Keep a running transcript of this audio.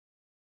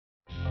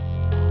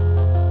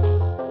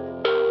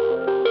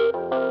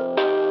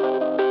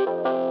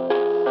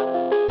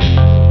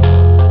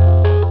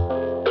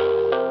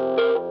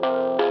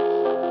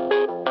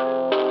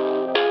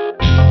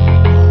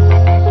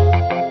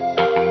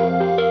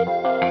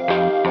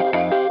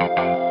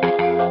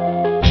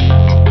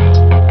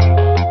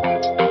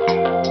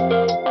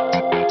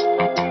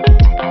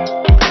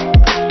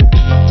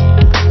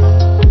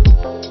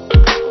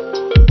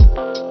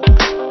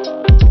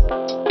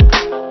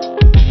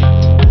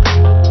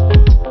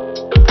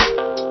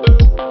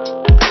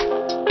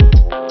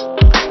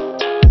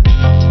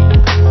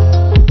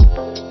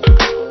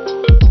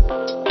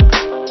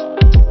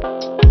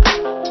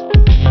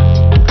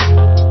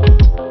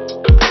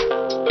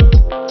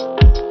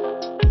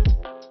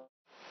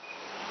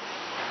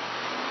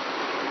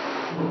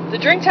The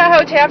Drink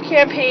Tahoe Tap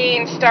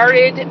campaign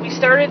we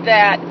started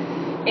that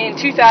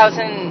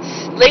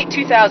in late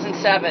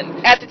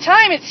 2007. At the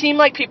time, it seemed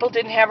like people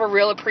didn't have a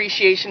real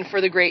appreciation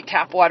for the great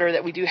tap water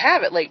that we do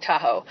have at Lake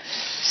Tahoe.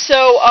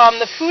 So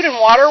the Food and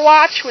Water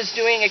Watch was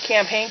doing a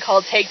campaign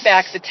called Take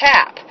Back the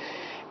Tap.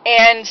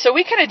 And so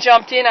we kind of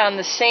jumped in on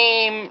the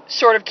same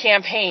sort of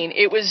campaign.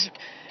 It was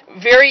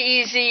very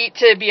easy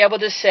to be able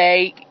to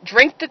say,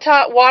 drink the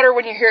water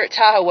when you're here at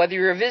Tahoe, whether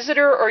you're a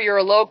visitor or you're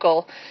a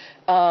local.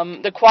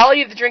 The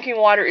quality of the drinking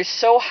water is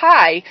so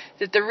high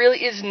that there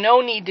really is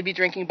no need to be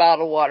drinking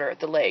bottled water at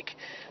the lake.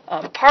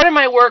 Part of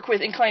my work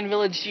with Incline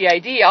Village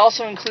GID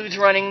also includes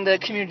running the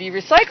community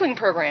recycling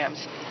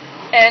programs.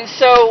 And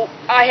so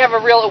I have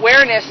a real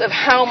awareness of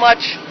how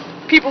much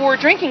people were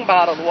drinking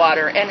bottled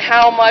water and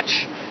how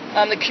much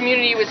the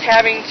community was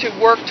having to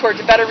work towards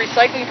a better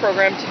recycling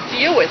program to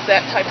deal with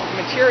that type of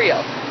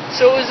material.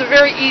 So it was a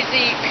very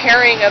easy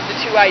pairing of the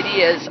two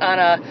ideas on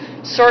a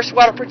source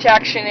water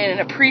protection and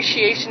an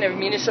appreciation of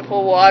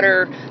municipal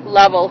water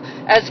level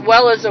as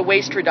well as a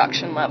waste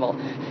reduction level.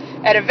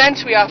 At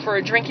events, we offer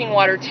a drinking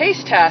water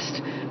taste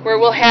test where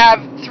we'll have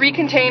 3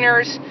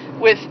 containers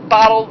with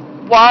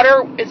bottled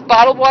water.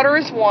 Bottled water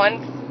is one,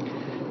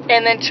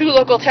 and then 2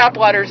 local tap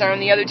waters are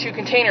in the other 2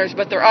 containers,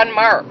 but they're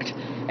unmarked.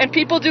 And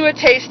people do a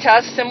taste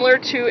test similar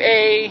to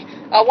a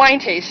wine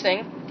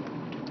tasting.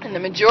 And the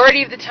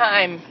majority of the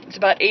time, it's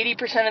about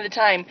 80% of the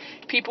time,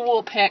 people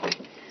will pick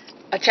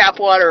a tap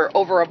water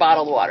over a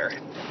bottled water.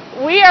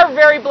 We are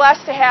very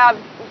blessed to have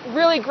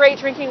really great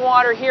drinking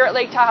water here at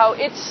Lake Tahoe.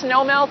 It's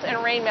snowmelt and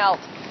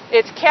rainmelt.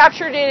 It's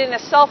captured in a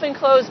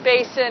self-enclosed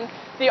basin.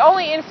 The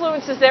only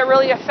influences that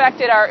really affect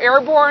it are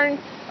airborne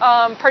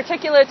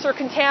particulates or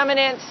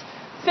contaminants,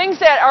 things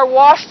that are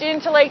washed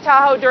into Lake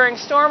Tahoe during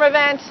storm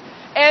events.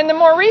 And the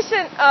more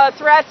recent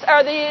threats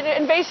are the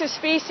invasive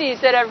species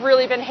that have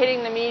really been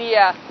hitting the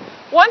media.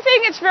 One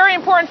thing it's very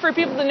important for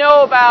people to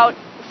know about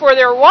for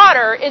their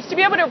water is to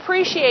be able to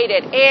appreciate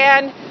it.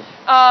 And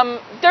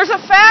there's a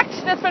fact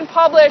that's been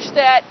published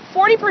that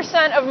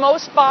 40% of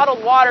most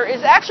bottled water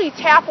is actually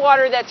tap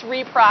water that's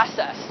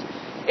reprocessed.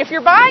 If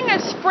you're buying a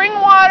spring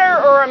water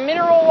or a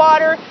mineral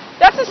water,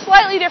 that's a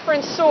slightly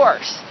different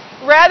source,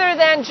 rather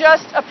than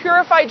just a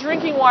purified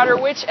drinking water,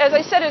 which, as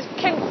I said,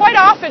 can quite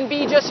often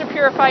be just a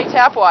purified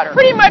tap water.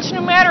 Pretty much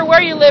no matter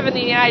where you live in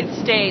the United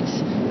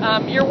States,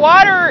 your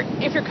water,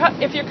 if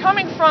you're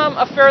coming from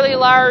a fairly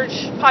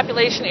large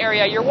population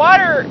area, your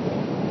water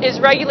is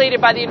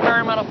regulated by the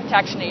Environmental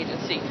Protection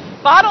Agency.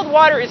 Bottled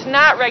water is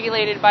not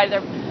regulated by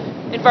the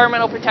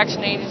Environmental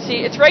Protection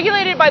Agency. It's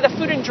regulated by the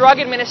Food and Drug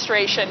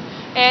Administration,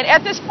 and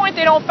at this point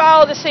they don't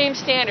follow the same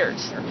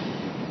standards.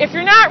 If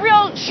you're not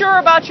real sure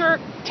about your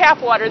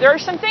tap water, there are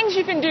some things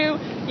you can do.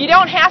 You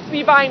don't have to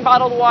be buying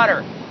bottled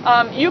water.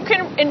 You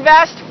can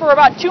invest for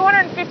about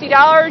 $250.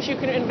 You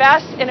can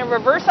invest in a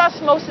reverse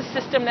osmosis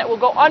system that will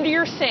go under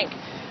your sink.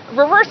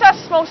 Reverse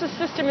osmosis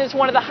system is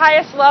one of the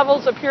highest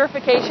levels of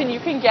purification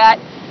you can get.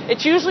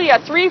 It's usually a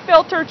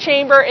 3-filter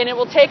chamber, and it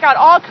will take out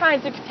all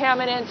kinds of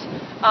contaminants,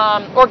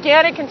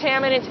 organic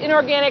contaminants,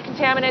 inorganic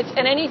contaminants,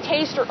 and any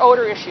taste or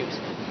odor issues.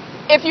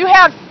 If you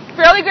have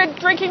fairly good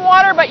drinking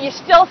water, but you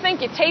still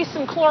think you taste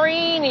some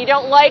chlorine, you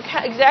don't like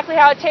exactly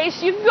how it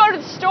tastes, you can go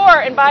to the store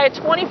and buy a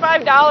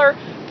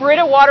 $25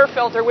 Brita water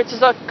filter, which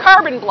is a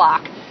carbon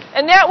block,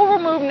 and that will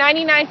remove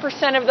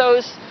 99% of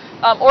those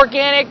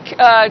organic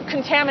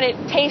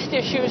contaminant taste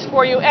issues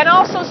for you, and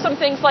also some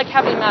things like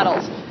heavy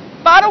metals.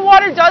 Bottled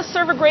water does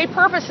serve a great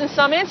purpose in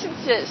some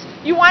instances.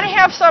 You want to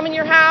have some in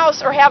your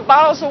house or have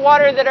bottles of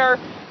water that are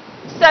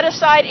set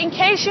aside in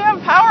case you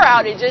have power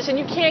outages and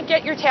you can't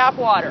get your tap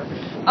water.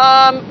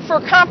 For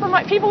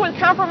people with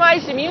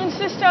compromised immune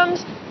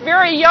systems,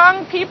 very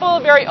young people,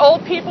 very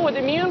old people with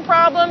immune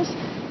problems,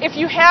 if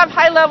you have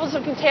high levels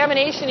of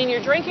contamination in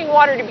your drinking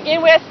water to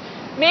begin with,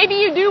 maybe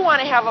you do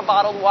want to have a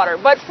bottled water.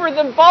 But for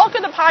the bulk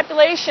of the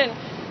population,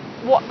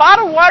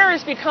 bottled water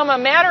has become a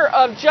matter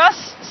of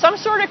just some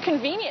sort of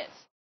convenience.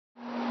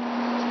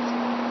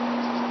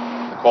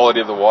 The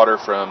quality of the water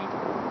from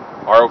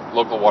our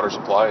local water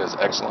supply is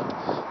excellent.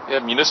 Yeah,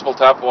 municipal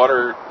tap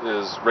water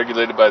is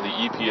regulated by the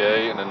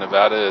EPA, and in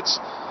Nevada its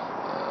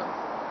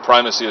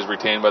primacy is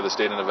retained by the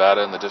state of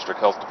Nevada and the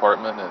district health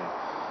department, and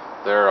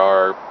there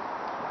are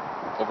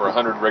over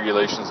 100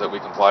 regulations that we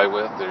comply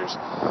with. There's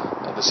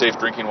the Safe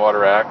Drinking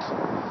Water Act.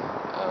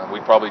 We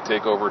probably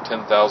take over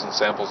 10,000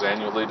 samples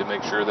annually to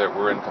make sure that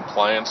we're in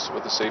compliance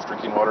with the Safe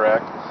Drinking Water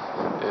Act.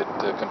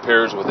 It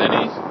compares with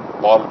any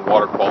bottled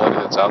water quality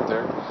that's out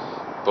there,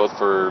 both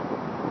for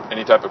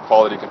any type of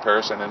quality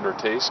comparison and or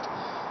taste.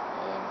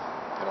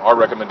 Our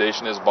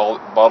recommendation is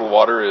bottled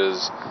water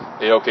is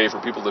A-okay for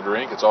people to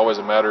drink. It's always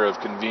a matter of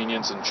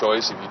convenience and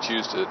choice if you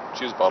choose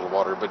bottled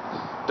water, but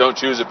don't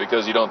choose it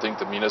because you don't think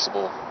the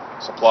municipal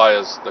supply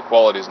the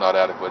quality is not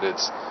adequate.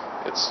 It's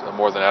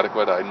more than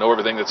adequate. I know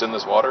everything that's in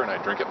this water, and I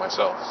drink it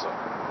myself. So,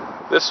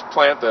 this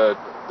plant, the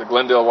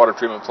Glendale Water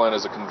Treatment Plant,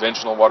 is a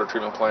conventional water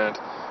treatment plant,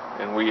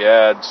 and we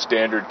add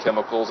standard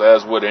chemicals,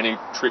 as would any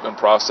treatment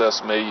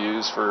process may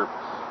use for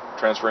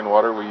transferring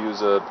water. We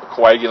use a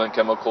coagulant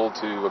chemical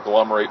to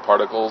agglomerate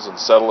particles and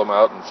settle them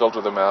out and filter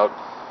them out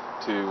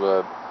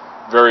to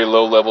very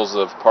low levels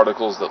of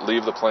particles that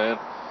leave the plant.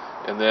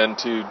 And then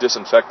to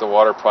disinfect the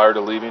water prior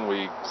to leaving,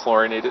 we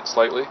chlorinate it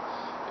slightly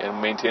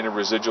and maintain a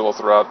residual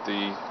throughout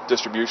the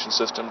distribution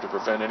system to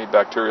prevent any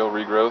bacterial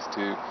regrowth,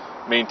 to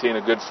maintain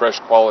a good fresh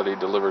quality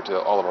delivered to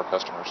all of our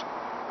customers.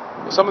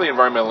 Some of the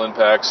environmental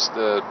impacts,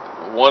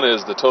 one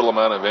is the total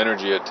amount of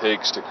energy it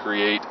takes to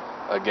create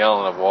a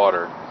gallon of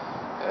water.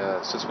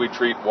 Since we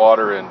treat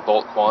water in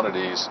bulk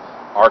quantities,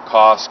 our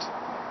cost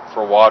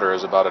for water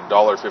is about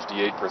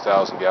 $1.58 per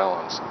 1,000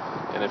 gallons.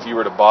 And if you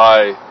were to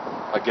buy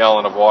a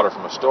gallon of water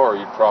from a store,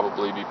 you'd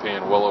probably be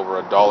paying well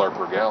over $1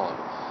 per gallon.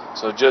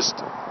 So just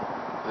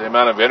the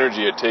amount of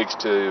energy it takes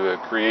to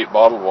create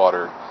bottled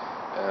water,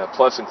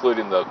 plus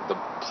including the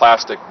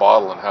plastic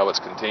bottle and how it's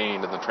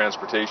contained and the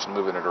transportation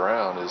moving it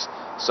around, is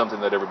something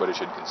that everybody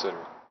should consider.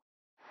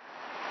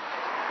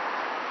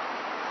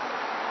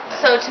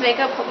 So to make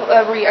a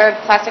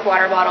plastic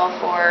water bottle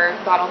for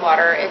bottled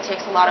water, it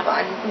takes a lot of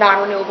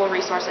non-renewable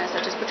resources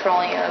such as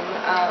petroleum.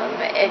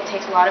 It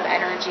takes a lot of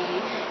energy.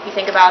 You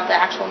think about the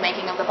actual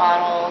making of the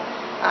bottle,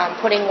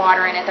 putting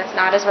water in it that's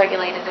not as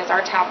regulated as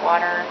our tap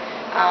water,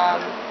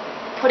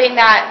 putting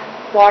that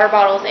water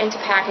bottles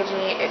into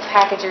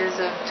packages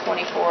of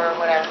 24,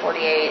 whatever,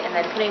 48, and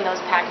then putting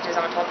those packages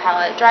onto a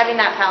pallet, driving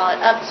that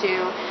pallet up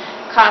to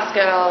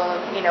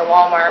Costco,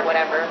 Walmart,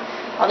 whatever.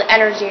 All the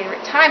energy and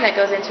time that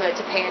goes into it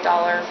to pay $1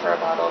 for a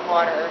bottle of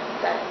water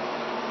that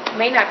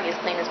may not be as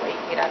clean as what you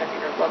can get out of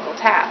your local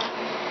tap.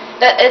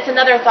 It's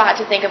another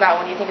thought to think about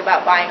when you think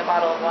about buying a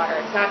bottle of water.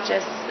 It's not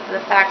just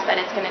the fact that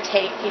it's going to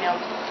take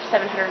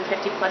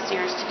 750 plus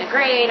years to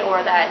degrade,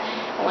 or that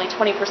only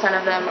 20%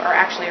 of them are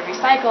actually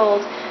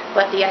recycled,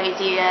 but the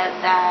idea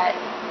that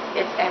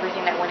it's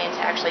everything that went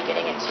into actually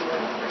getting it to you in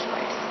the first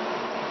place.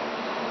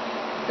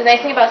 The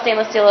nice thing about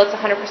stainless steel, it's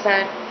 100%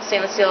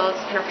 stainless steel,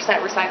 it's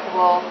 100%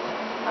 recyclable.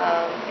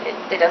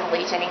 It doesn't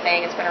leach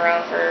anything. It's been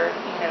around for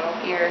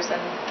years, and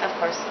of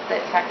course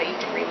the fact that you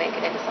can remake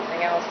it into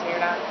something else and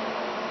you're not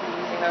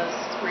using those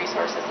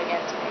resources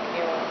again to make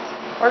new ones.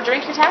 Or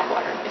drink your tap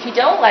water. If you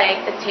don't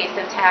like the taste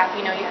of tap,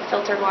 you have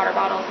filtered water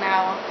bottles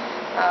now.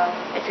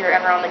 If you're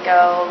ever on the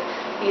go,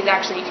 these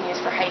actually you can use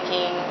for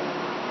hiking.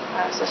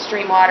 So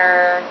stream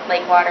water,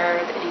 lake water,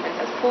 it even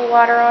says pool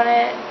water on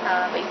it.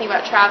 But you think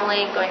about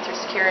traveling, going through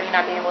security,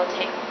 not being able to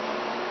take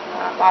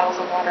bottles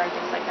of water and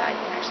things like that,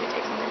 you can actually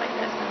take something like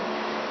this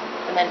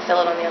and then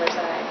fill it on the other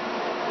side.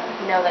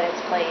 Know that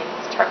it's clean.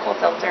 It's charcoal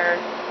filter,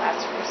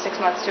 lasts for 6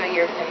 months to a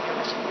year depending how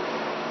much you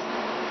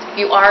use. If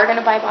you are going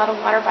to buy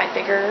bottled water, buy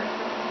bigger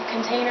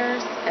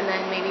containers and then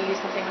maybe use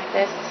something like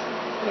this.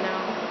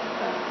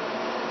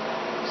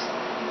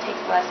 It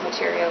takes less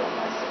material and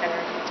less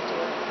energy to do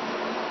it.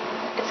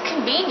 It's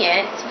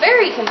convenient. It's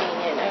very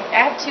convenient.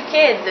 I have 2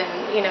 kids, and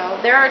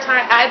there are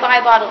times I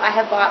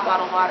have bought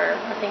bottled water.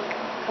 I think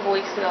a couple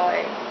weeks ago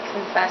I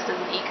confessed as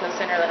an eco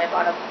center that I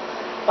bought a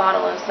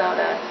bottle of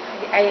soda.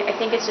 I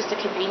think it's just a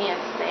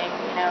convenience thing,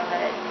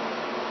 that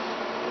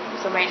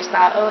somebody just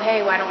thought, oh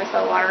hey, why don't we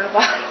sell water in a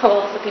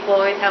bottle? So people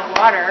always have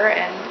water,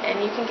 and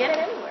you can get it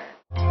anywhere.